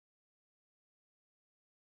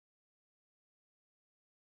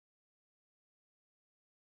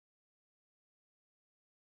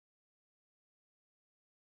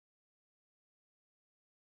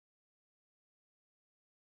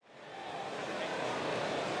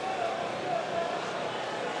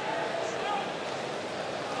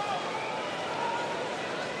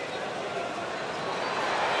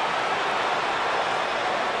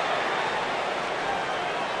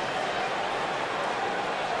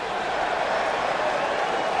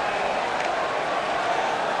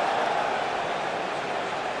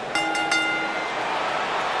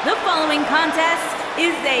following contest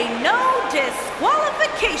is a no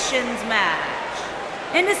disqualifications match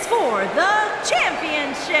and is for the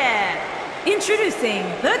championship. Introducing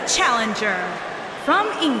the challenger from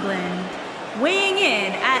England, weighing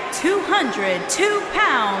in at 202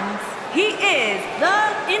 pounds, he is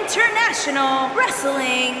the International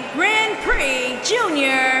Wrestling Grand Prix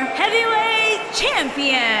Junior Heavyweight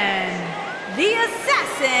Champion, the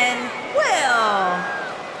Assassin Will.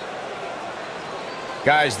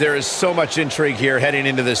 Guys, there is so much intrigue here heading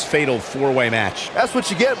into this fatal four-way match. That's what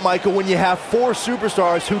you get, Michael, when you have four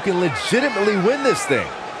superstars who can legitimately win this thing.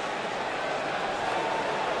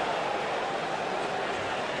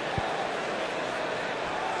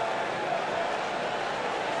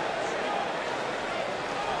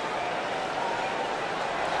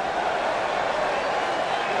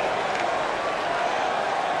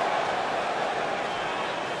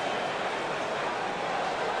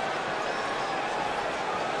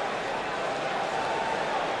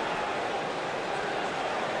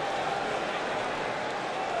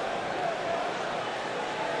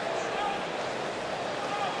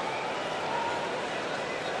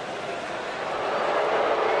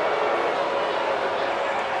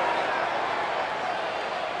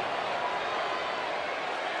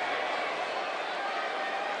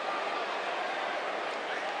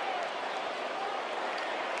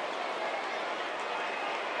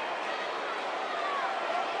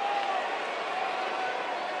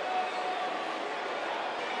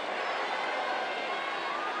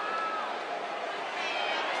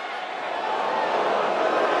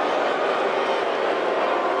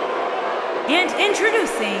 And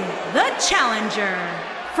introducing the challenger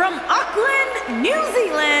from Auckland, New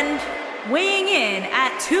Zealand, weighing in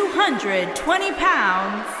at 220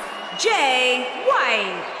 pounds, Jay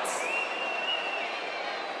White.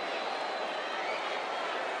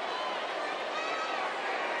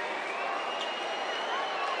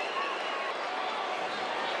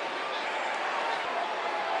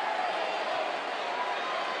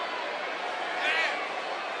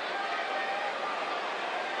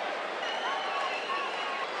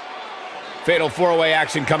 Fatal four-way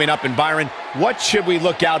action coming up, and Byron, what should we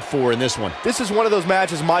look out for in this one? This is one of those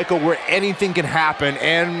matches, Michael, where anything can happen,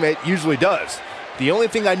 and it usually does. The only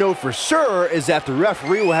thing I know for sure is that the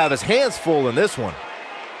referee will have his hands full in this one.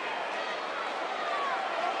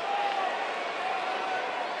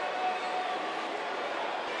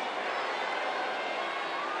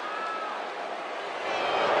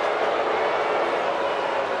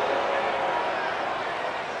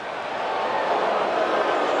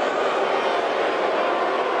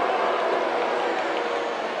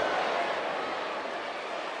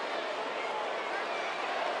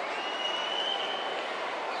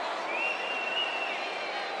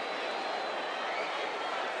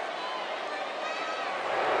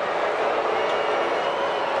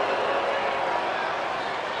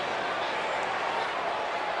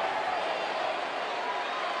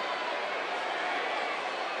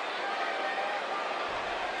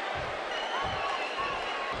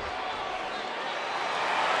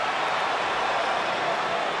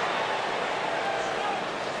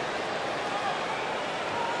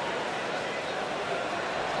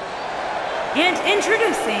 And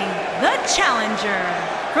introducing the challenger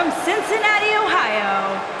from Cincinnati,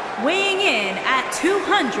 Ohio, weighing in at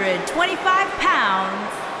 225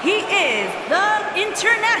 pounds, he is the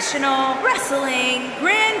International Wrestling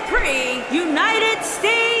Grand Prix United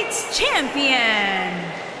States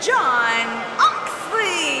Champion, John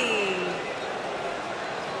Oxley.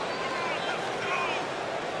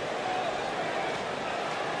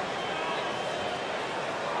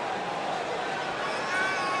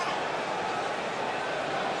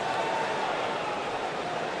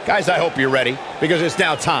 Guys, I hope you're ready, because it's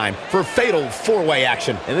now time for fatal four-way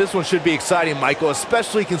action. And this one should be exciting, Michael,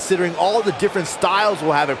 especially considering all the different styles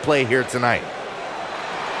we'll have at play here tonight.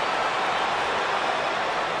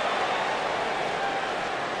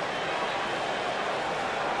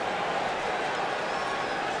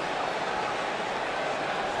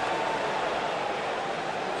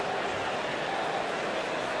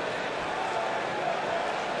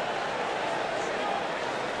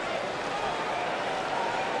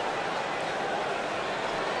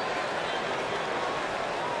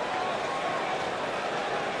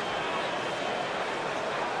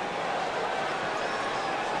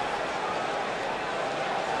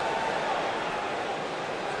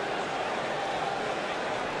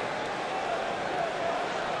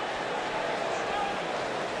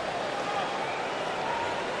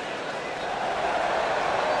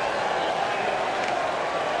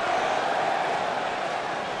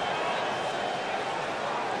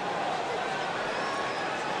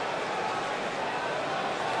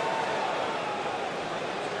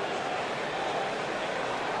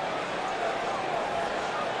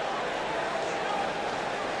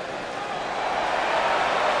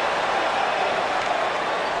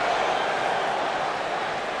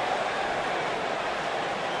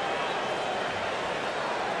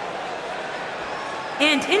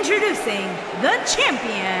 And introducing the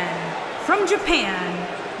champion from Japan,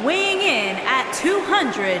 weighing in at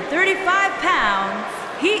 235 pounds,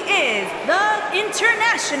 he is the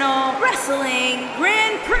International Wrestling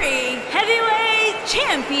Grand Prix Heavyweight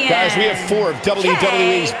Champion. Guys, we have 4 of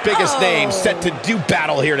WWE's biggest names set to do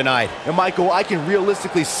battle here tonight. And Michael, I can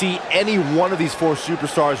realistically see any one of these 4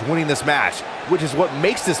 superstars winning this match, which is what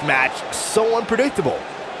makes this match so unpredictable.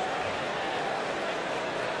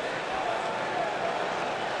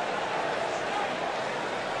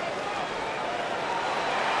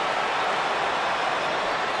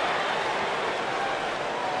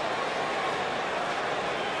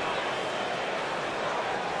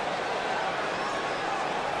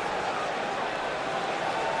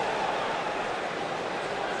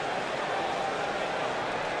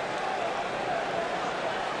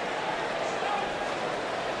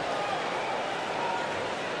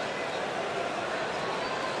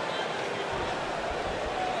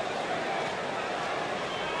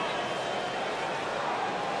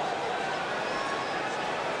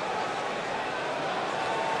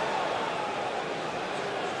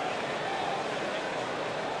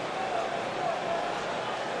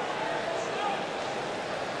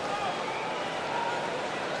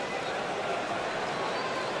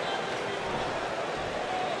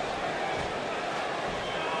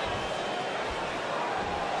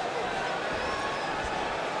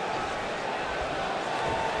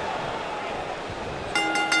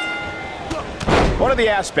 One of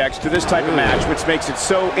the aspects to this type of match which makes it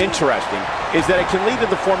so interesting is that it can lead to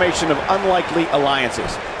the formation of unlikely alliances.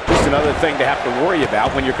 Just another thing to have to worry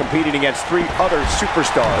about when you're competing against 3 other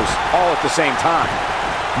superstars all at the same time.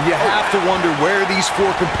 You have to wonder where these 4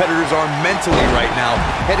 competitors are mentally right now,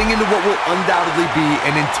 heading into what will undoubtedly be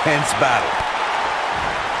an intense battle.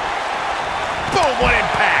 Boom, what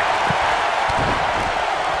impact!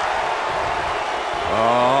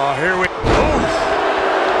 Oh, here we go.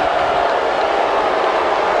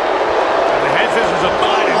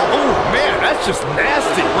 That's just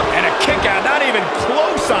nasty. And a kick out, not even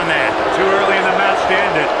close on that. Too early in the match to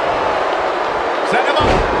end it. Set him up.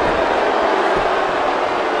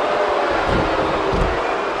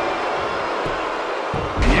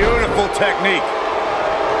 Beautiful technique.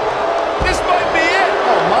 This might be it.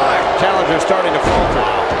 Oh, my. Challenger's starting to falter.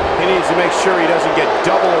 He needs to make sure he doesn't get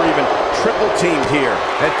double or even triple teamed here.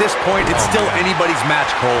 At this point, it's still anybody's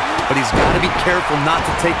match, Cole, but he's got to be careful not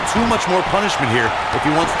to take too much more punishment here if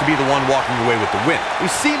he wants to be the one walking away with the win. He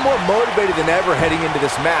seemed more motivated than ever heading into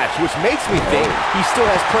this match, which makes me think he still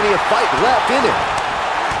has plenty of fight left in him.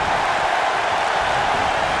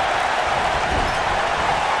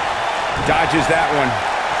 Dodges that one.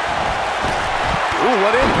 Ooh,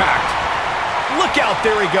 what impact. Look out,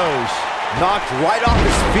 there he goes. Knocked right off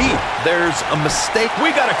his feet. There's a mistake.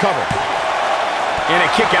 We got to cover. And a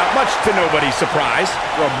kick out, much to nobody's surprise.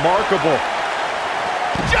 Remarkable.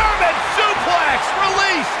 German suplex,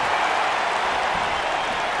 release.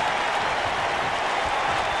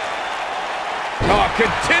 Oh,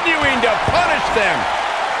 continuing to punish them.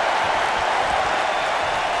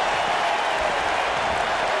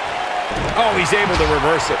 Oh, he's able to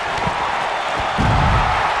reverse it.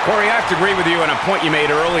 Corey, I have to agree with you on a point you made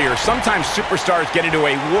earlier. Sometimes superstars get into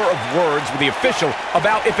a war of words with the official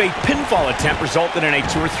about if a pinfall attempt resulted in a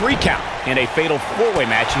 2 or 3 count. In a fatal 4-way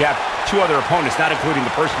match, you have 2 other opponents, not including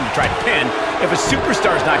the person you tried to pin. If a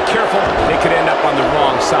superstar is not careful, they could end up on the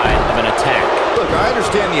wrong side of an attack. Look, I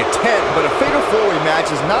understand the intent, but a fatal 4-way match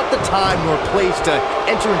is not the time nor place to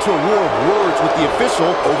enter into a war of words with the official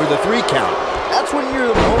over the 3 count. That's when you're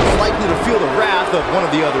most likely to feel the wrath of one of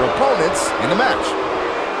the other opponents in the match.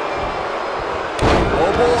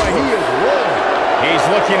 Oh boy, he is rolling. He's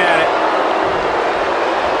looking at it.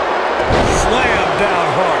 Slam down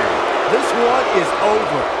hard. This one is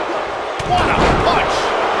over. What a punch!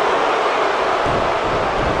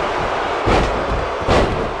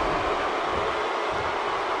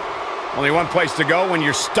 Only one place to go when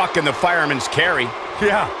you're stuck in the fireman's carry.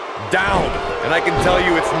 Yeah, down. And I can tell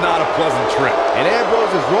you it's not a pleasant trip. And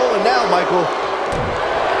Ambrose is rolling now, Michael.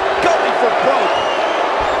 Going for broke.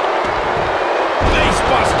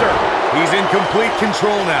 Facebuster. He's in complete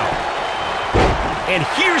control now. And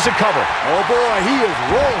here's a cover. Oh boy, he is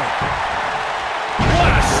rolling.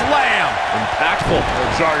 What a slam. Impactful.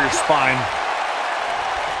 It'll jar your spine.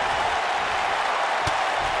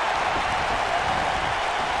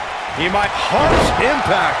 He might... Harsh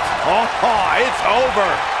impact. Oh, it's over.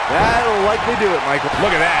 That'll likely do it, Michael.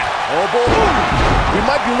 Look at that. Oh boy, we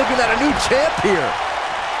might be looking at a new champ here.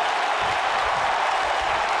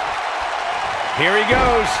 Here he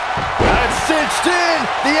goes. That's cinched in.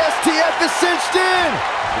 The STF is cinched in.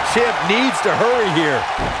 The champ needs to hurry here.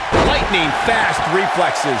 Lightning fast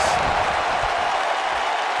reflexes.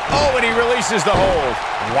 Oh, and he releases the hold.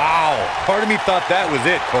 Wow. Part of me thought that was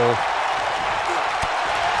it, Cole.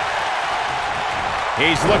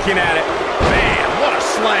 He's looking at it. Man, what a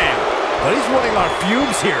slam. But he's running on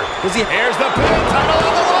fumes here. Here's the pin, title on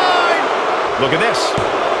the line. Look at this.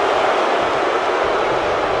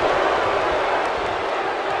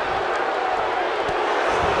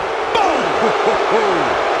 Boom!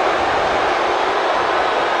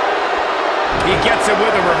 He gets it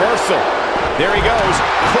with a reversal. There he goes,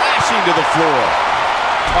 crashing to the floor.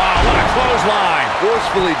 Oh, what a clothesline.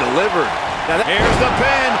 Forcefully delivered. Now here's the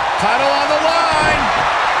pin, title on the line.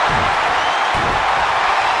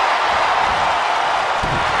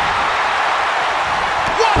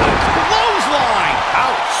 What a clothesline.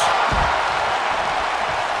 Ouch.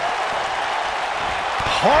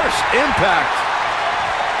 Harsh impact.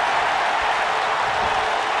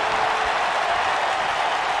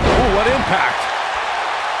 Ooh, what impact.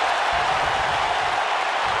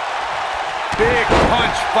 Big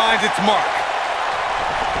punch finds its mark.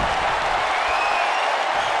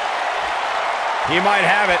 He might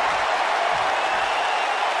have it.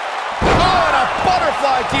 Oh, and a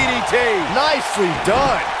butterfly DDT. Nicely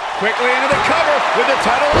done. Quickly into the cover with the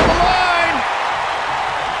title on the line.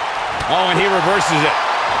 Oh, and he reverses it.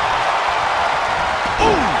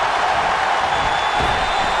 Ooh.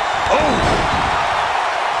 Oh.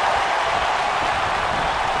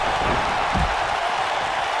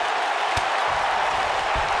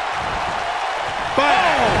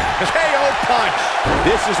 KO punch.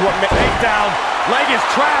 This is what makes Takedown. Leg is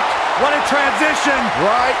trapped. What a transition.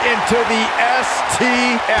 Right into the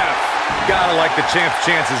STF. Gotta like the champ's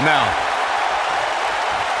chances now.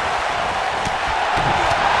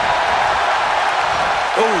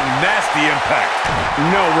 Oh, nasty impact.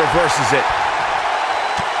 No, reverses it.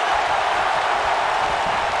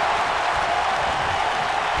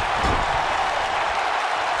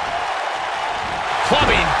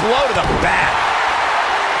 Clubbing blow to the back.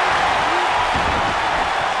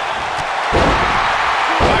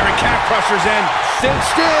 Calf crushers in.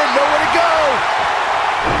 Cinched in, nowhere to go.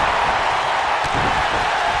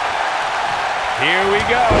 Here we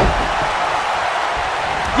go.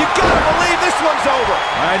 You gotta believe this one's over.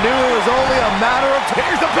 I knew it was only a matter of time.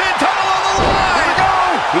 Here's the pin, title on the line. Here we go.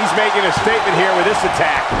 He's making a statement here with this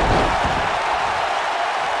attack.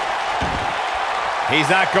 He's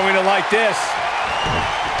not going to like this.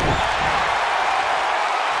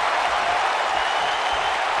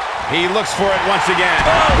 He looks for it once again.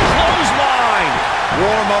 Oh, clothesline!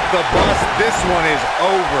 Warm up the bus. This one is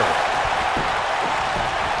over.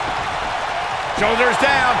 Shoulders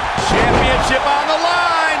down. Championship on the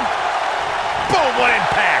line. Boom, what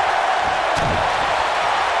impact.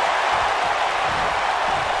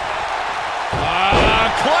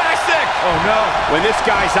 Classic. Oh, no. When this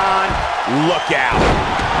guy's on, look out.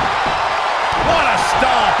 What a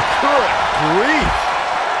stomp. Good grief.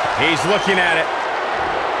 He's looking at it.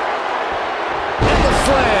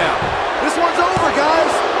 Slam. This one's over,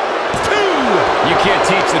 guys. 2. You can't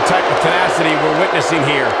teach the type of tenacity we're witnessing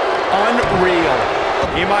here. Unreal.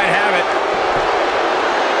 He might have it.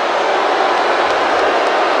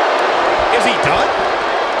 Is he done?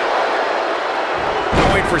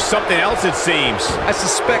 Going for something else, it seems. I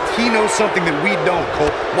suspect he knows something that we don't, Cole.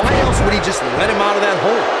 Why else would he just let him out of that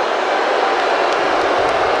hole?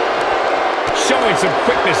 Showing some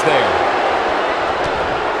quickness there.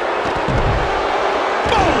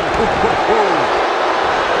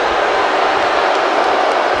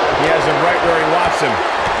 He has him right where he wants him.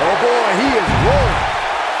 Oh boy, he is rolling.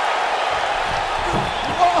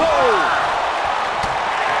 Whoa!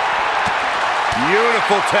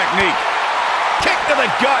 Beautiful technique. Kick to the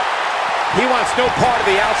gut. He wants no part of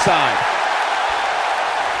the outside.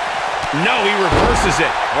 No, he reverses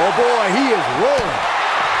it. Oh boy, he is rolling.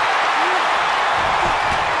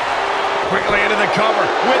 Quickly into the cover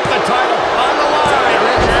with the title on the line.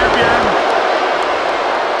 The champion.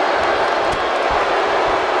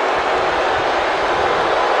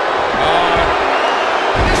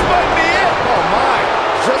 This might be it. Oh my.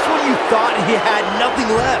 Just when you thought he had nothing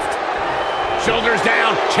left. Shoulders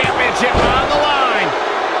down. Championship on the line.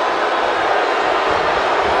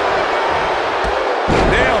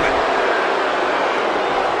 Nailed it.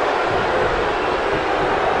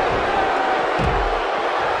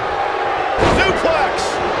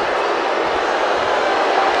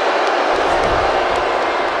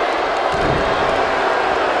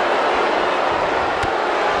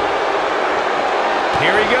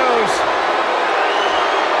 Here he goes.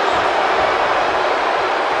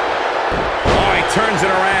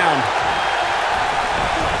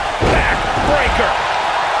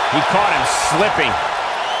 He caught him slipping.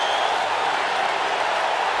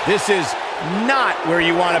 This is not where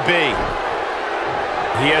you want to be.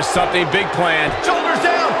 He has something big planned. Shoulders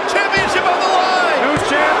down, championship on the line. New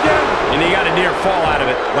champion. And he got a near fall out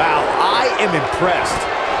of it. Wow, I am impressed.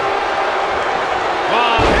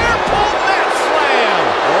 Hair pull mat slam.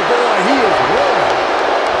 Oh boy, he is rolling.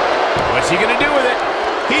 What's he gonna do with it?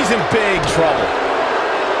 He's in big trouble.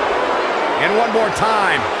 And one more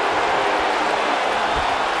time.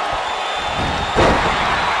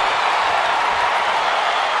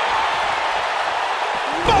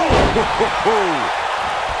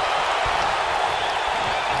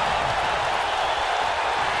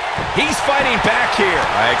 He's fighting back here.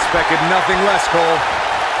 I expected nothing less, Cole.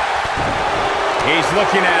 He's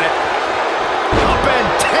looking at it. Up and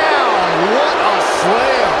down. What a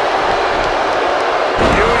slam.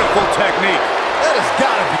 Beautiful technique. That has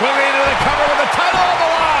got to be. Moving into the cover with the title on the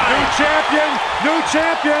line. New champion. New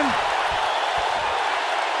champion.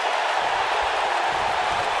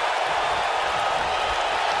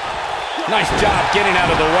 Nice job getting out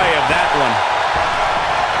of the way of that one.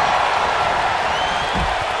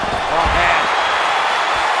 Oh, man.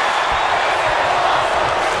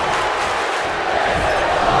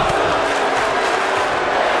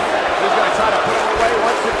 He's going to try to put him away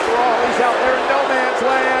once and for all. He's out there in no man's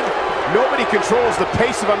land. Nobody controls the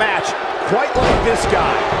pace of a match quite like this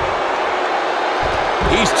guy.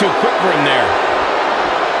 He's too quick for him there.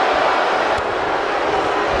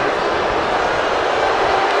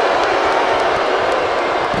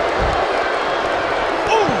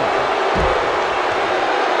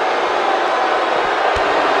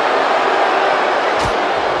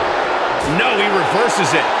 No, he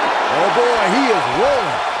reverses it. Oh boy, he is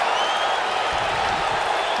rolling.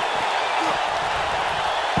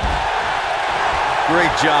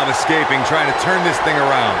 Great job escaping, trying to turn this thing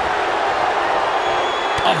around.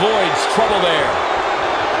 Avoids trouble there.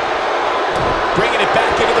 Bringing it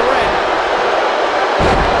back into the ring.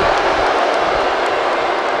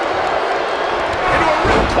 Into a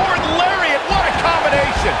ripcord lariat. What a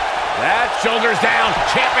combination. That shoulders down.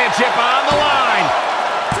 Championship on the line.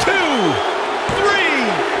 2, 3.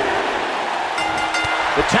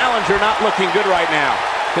 The challenger not looking good right now.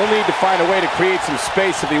 He'll need to find a way to create some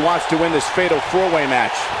space if he wants to win this fatal four-way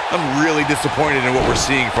match. I'm really disappointed in what we're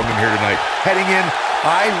seeing from him here tonight. Heading in,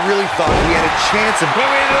 I really thought he had a chance of Moving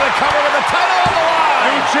into the cover with the title on the line.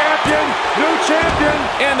 New champion! New champion!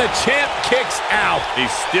 And the champ kicks out.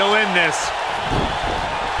 He's still in this.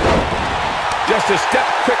 Just a step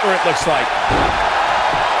quicker, it looks like.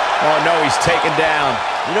 Oh, no, he's taken down.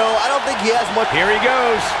 You know, I don't think he has much. Here he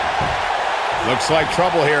goes. Looks like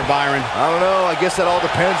trouble here, Byron. I don't know. I guess that all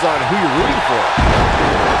depends on who you're rooting for.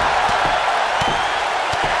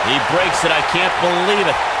 He breaks it. I can't believe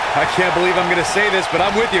it. I can't believe I'm going to say this, but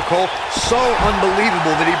I'm with you, Cole. So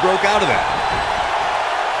unbelievable that he broke out of that.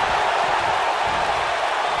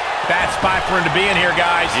 Bad spot for him to be in here,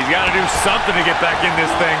 guys. He's got to do something to get back in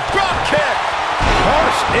this thing. Drop kick.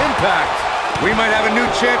 Harsh impact. We might have a new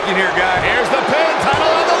champion here, guys. Here's the pin.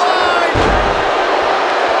 Title on the line.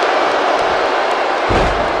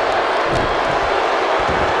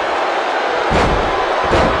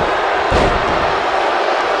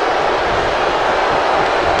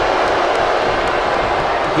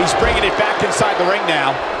 He's bringing it back inside the ring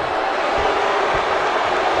now.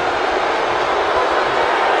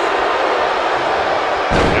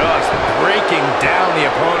 Just breaking down the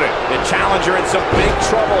opponent. The challenger in some big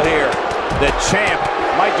trouble here. The champ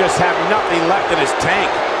might just have nothing left in his tank.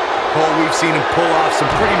 Cole, we've seen him pull off some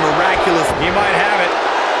pretty miraculous. He might have it.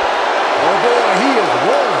 Oh boy, he is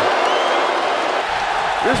rolling.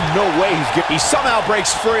 There's no way he's getting. He somehow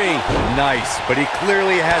breaks free. Nice, but he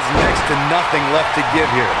clearly has next to nothing left to give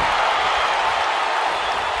here.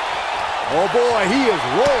 Oh boy, he is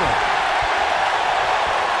rolling.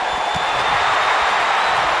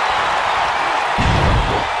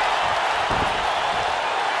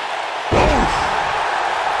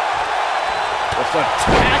 Just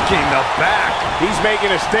attacking the back. He's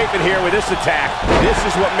making a statement here with this attack. This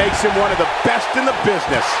is what makes him one of the best in the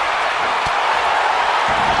business.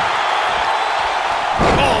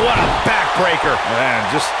 Oh, what a backbreaker. Man,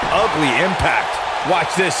 just ugly impact.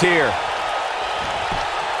 Watch this here.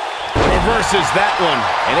 Reverses that one.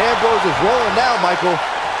 And Ambrose is rolling now, Michael.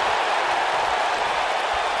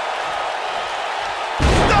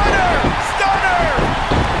 Stunner! Stunner!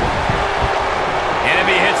 And if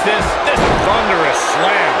he hits this thunderous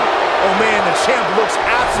slam. Oh man, the champ looks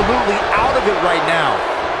absolutely out of it right now.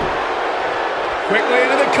 Quickly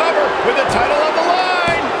into the cover with the title on the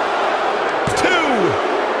line. 2,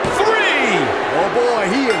 3. Oh boy,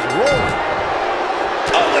 he is rolling.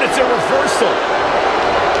 Oh, and it's a reversal.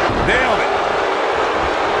 Nailed it.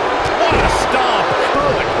 What a stomp.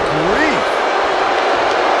 Good grief.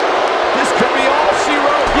 This could be all she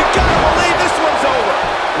wrote. You gotta believe this one's over.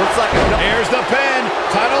 Looks like a... Here's the pin.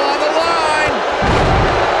 Title on the line.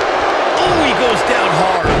 Oh, he goes down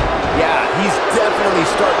hard. Yeah, he's definitely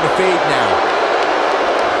starting to fade now.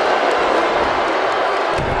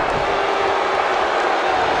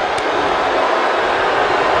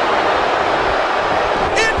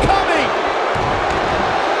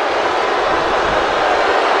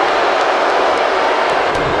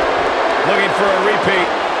 Looking for a repeat.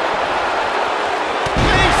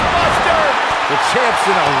 Face buster! The champ's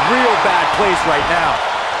in a real bad place right now.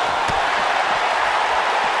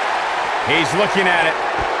 He's looking at it.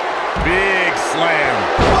 Big slam.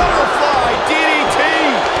 Butterfly DDT!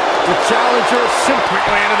 The challenger simply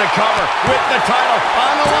Quickly into the cover with the title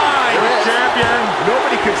on the line. champion.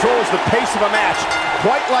 Nobody controls the pace of a match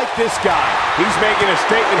quite like this guy. He's making a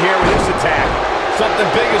statement here with this attack. Something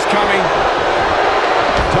big is coming.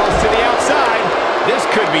 Toss to the outside. This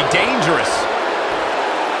could be dangerous.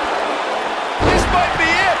 This might be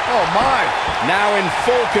it. Oh, my. Now in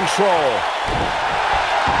full control.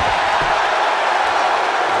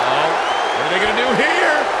 Oh, what are they going to do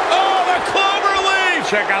here? Oh, the clover leaf.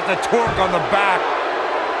 Check out the torque on the back.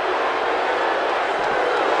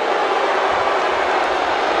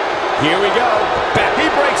 Here we go. Back. He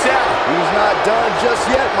breaks out. He's not done just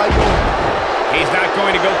yet, Michael. He's not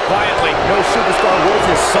going to go quietly. No superstar worth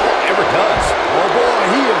his salt ever does. Oh, boy,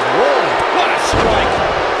 he is rolling. What a strike.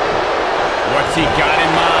 What's he got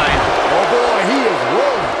in mind? Oh, boy, he is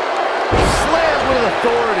rolling. Slam with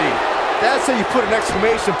authority. That's how you put an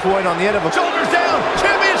exclamation point on the end of a... Shoulders down.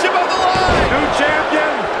 Championship on the line. New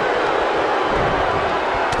champion.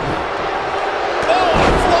 Oh,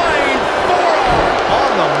 flying forearm.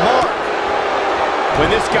 On the mark. When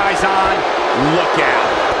this guy's on, look out.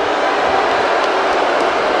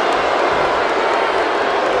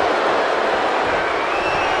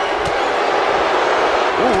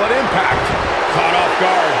 Ooh, what impact. Caught off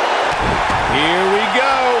guard. Here we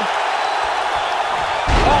go.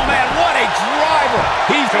 Oh, man, what a driver.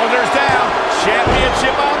 He's shoulders down.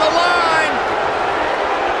 Championship on the line.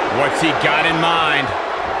 What's he got in mind?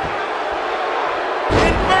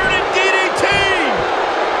 Inverted DDT.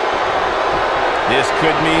 This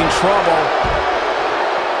could mean trouble.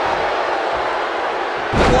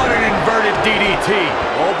 What an inverted DDT.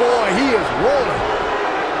 Oh, boy, he is rolling.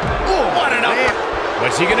 Oh, what an upper.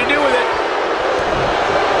 What's he going to do with it?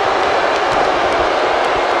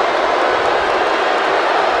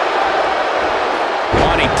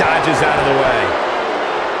 He dodges out of the way.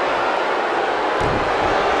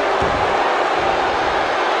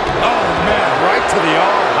 Oh, man, right to the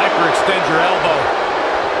arm. Hyperextend your elbow.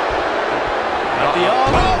 At the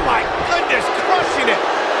arm. Oh, my goodness, crushing it.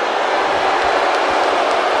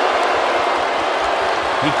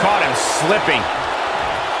 He caught him slipping.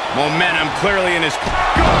 Momentum clearly in his... Go!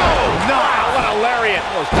 No! Wow, what a lariat.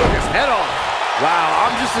 Almost took his head off. Wow,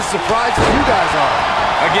 I'm just as surprised as you guys are.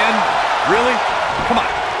 Again? Really? Come on.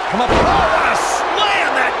 Come up. Oh, what a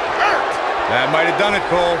slam! That hurt! That might have done it,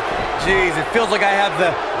 Cole. Jeez, it feels like I have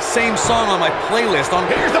the same song on my playlist.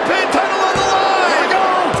 Here's the pin, title on the line! Here we go!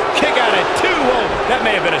 Kick out at 2. Oh, that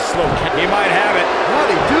may have been a slow kick. He might have it.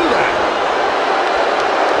 How'd he do that?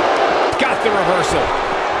 Got the reversal.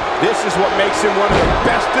 This is what makes him one of the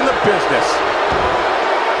best in the business.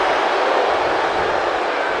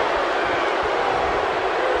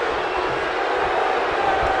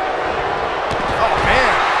 Oh,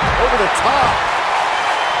 man. Over the top.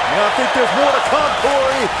 I think there's more to come,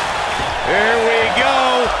 Corey. Here we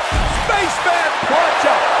go. Spaceman punch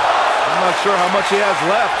up. I'm not sure how much he has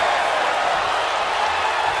left.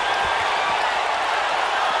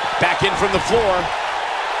 Back in from the floor.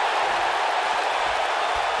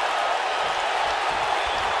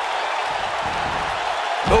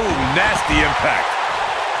 Oh, nasty impact.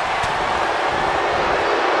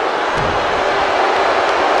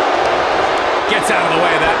 Gets out of the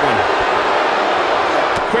way of that one.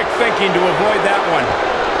 Quick thinking to avoid that one.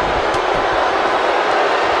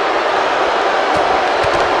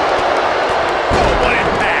 Oh, what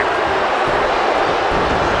impact.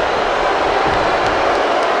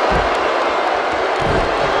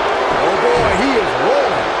 Oh, boy, he is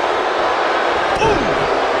rolling. Ooh.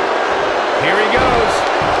 Here he goes.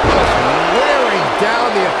 Just wearing down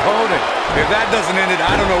the opponent. If that doesn't end it,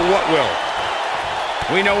 I don't know what will.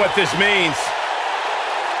 We know what this means.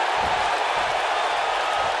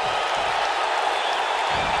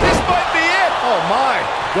 This might be it. Oh, my.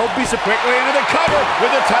 Don't be so quickly into the cover with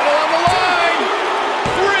the title on the line.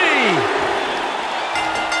 3.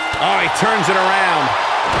 Oh, he turns it around.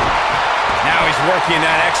 Now he's working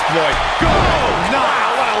that exploit. Go! No! Wow,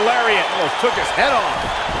 what a lariat. Almost took his head off.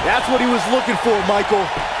 That's what he was looking for, Michael.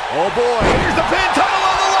 Oh, boy. Here's the pin, tunnel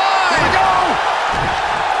on the line! Here we go!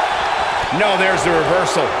 No, there's the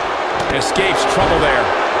reversal. Escapes trouble there.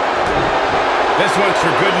 This one's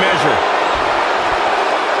for good measure.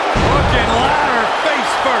 Looking ladder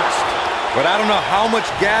face first. But I don't know how much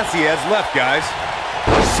gas he has left, guys.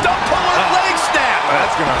 Stump puller, leg snap!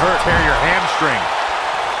 That's gonna hurt. Tear your hamstring.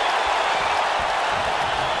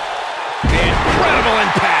 Incredible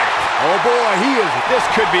impact. Oh, boy, This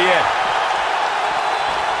could be it.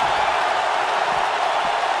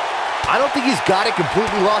 I don't think he's got it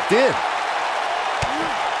completely locked in.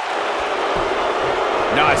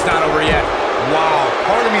 No, it's not over yet. Wow,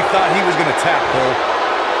 part of me thought he was gonna tap, Cole.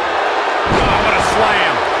 Oh, what a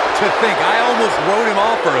slam. To think, I almost wrote him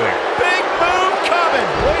off earlier. Big move coming.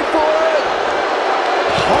 Wait for it.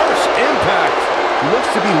 Harsh impact. He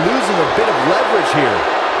looks to be losing a bit of leverage here.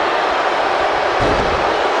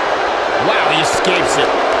 Wow, he escapes it.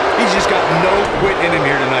 He's just got no quit in him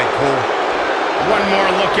here tonight, Cole. One more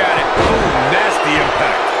look at it. Boom, nasty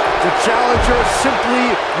impact. The challenger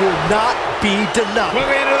simply will not be denied.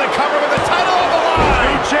 Moving into the cover with the title on the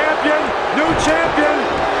line. New champion, new champion.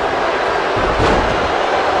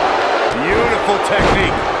 Beautiful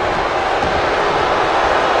technique.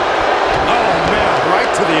 Oh, man,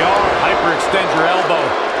 right to the arm. Hyperextend your elbow.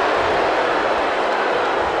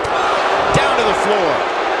 Down to the floor.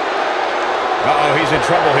 Uh-oh, he's in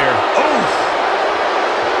trouble here. Oof.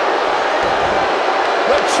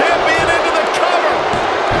 The champion into the cover.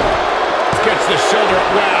 Gets the shoulder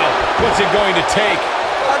up. Wow, what's it going to take?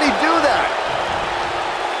 How'd he do that?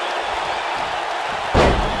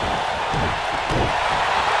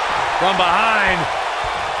 From behind.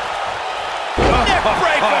 Neck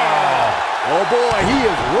breaker. Oh, boy, he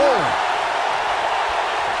is rolling.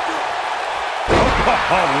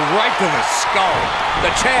 Right to the skull.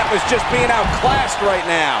 The champ is just being outclassed right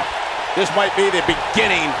now. This might be the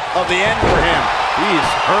beginning of the end for him. He's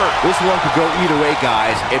hurt. This one could go either way,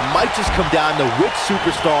 guys. It might just come down to which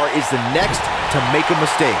superstar is the next to make a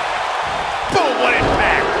mistake. Boom, what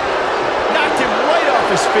impact. Knocked him right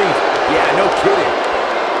off his feet. Yeah, no kidding.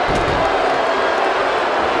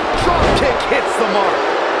 Drop kick hits the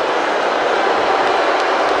mark.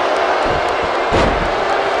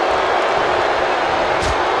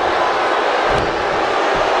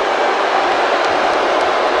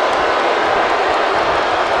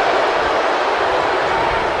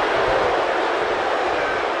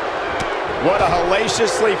 What a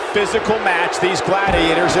hellaciously physical match these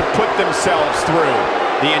gladiators have put themselves through.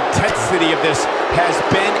 The intensity of this has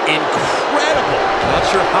been incredible. Not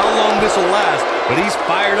sure how long this will last, but he's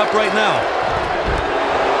fired up right now.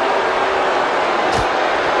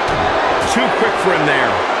 Too quick for him there.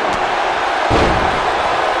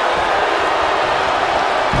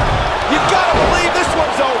 You gotta believe this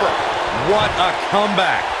one's over. What a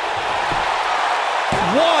comeback.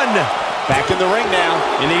 One. Back in the ring now,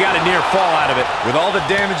 and he got a near fall out of it. With all the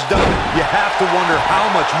damage done, you have to wonder how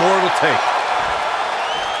much more it'll take.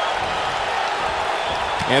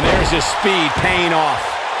 And there's his speed paying off.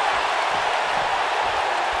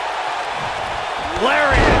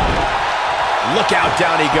 Lariat! Look out,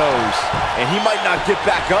 down he goes. And he might not get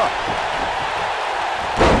back up.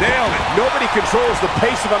 Nailed it. Nobody controls the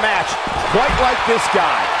pace of a match quite like this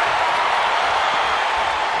guy.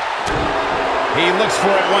 He looks for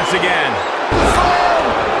it once again.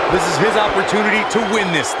 This is his opportunity to win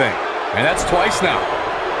this thing. And that's twice now.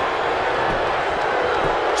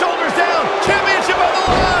 Shoulders down. Championship on the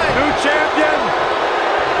line. New champion.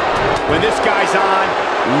 When this guy's on,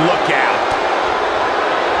 look out.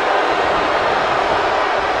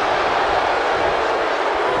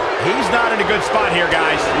 He's not in a good spot here,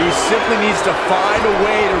 guys. He simply needs to find a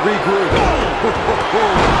way to regroup.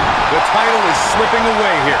 The title is slipping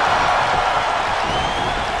away here.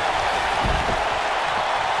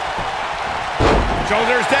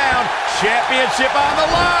 Shoulders down. Championship on the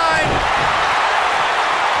line.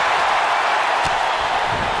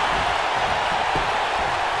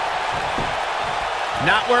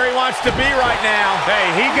 Not where he wants to be right now. Hey,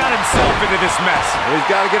 he got himself into this mess. He's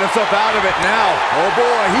got to get himself out of it now. Oh,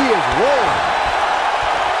 boy, he is rolling.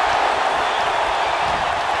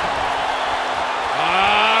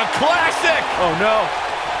 Classic. Oh, no.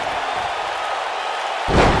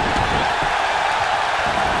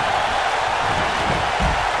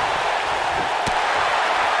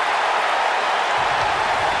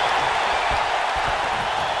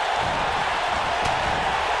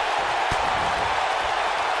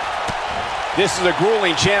 This is a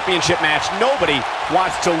grueling championship match. Nobody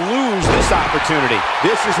wants to lose this opportunity.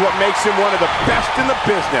 This is what makes him one of the best in the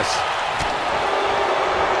business.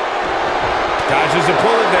 Dodges a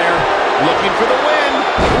bullet there, looking for the win.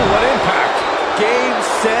 Ooh, what impact. Game,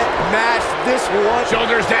 set, match, this one.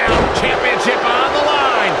 Shoulders down, championship on the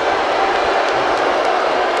line.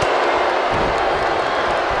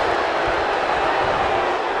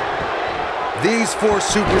 These four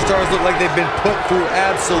superstars look like they've been put through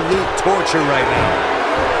absolute torture right now.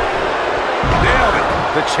 Nailed it.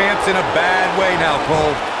 The champ's in a bad way now,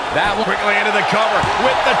 Cole. That one quickly into the cover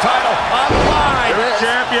with the title on the line.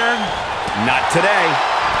 Champion. Not today.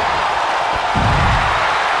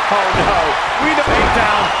 Oh, no. We know.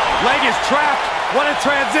 Down. Leg is trapped. What a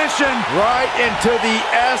transition. Right into the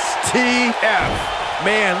STF.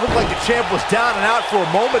 Man, looked like the champ was down and out for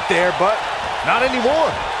a moment there, but not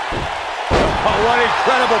anymore. Oh, what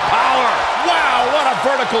incredible power. Wow, what a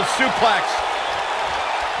vertical suplex.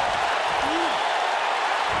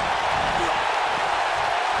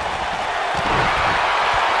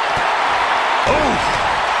 Oof.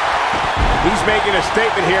 He's making a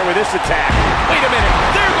statement here with this attack. Wait a minute,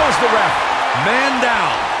 there goes the ref. Man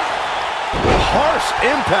down. Harsh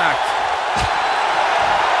impact.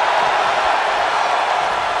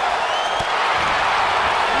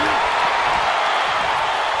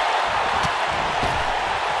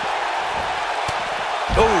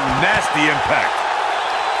 Oh, nasty impact.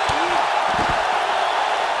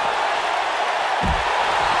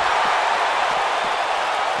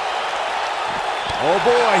 Oh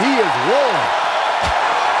boy, he is rolling.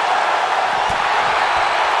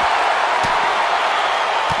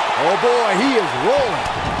 Oh boy, he is rolling.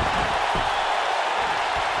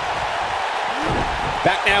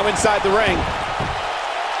 Back now inside the ring.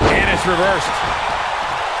 And it's reversed.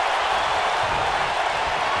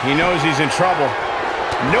 He knows he's in trouble.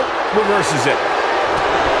 Nope, reverses it.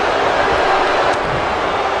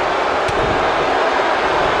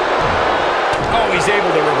 Oh, he's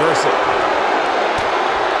able to reverse it.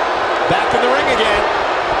 Back in the ring again.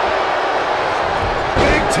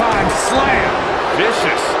 Big time slam.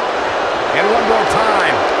 Vicious. And one more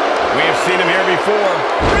time. We have seen him here before.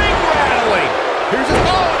 Ring rattling. Here's a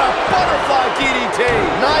and a butterfly DDT.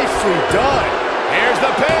 Nicely done. Here's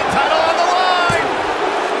the pin, title on the line.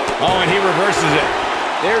 Oh, and he reverses it.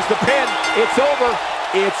 There's the pin. It's over.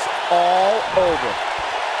 It's all over.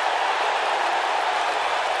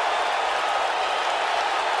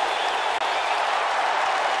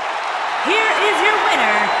 Here is your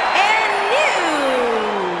winner and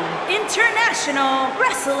new International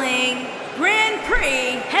Wrestling Grand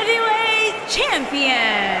Prix Heavyweight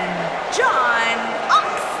Champion, John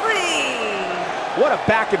Oxley. What a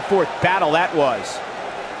back-and-forth battle that was.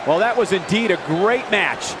 Well, that was indeed a great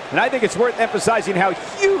match, and I think it's worth emphasizing how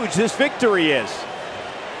huge this victory is.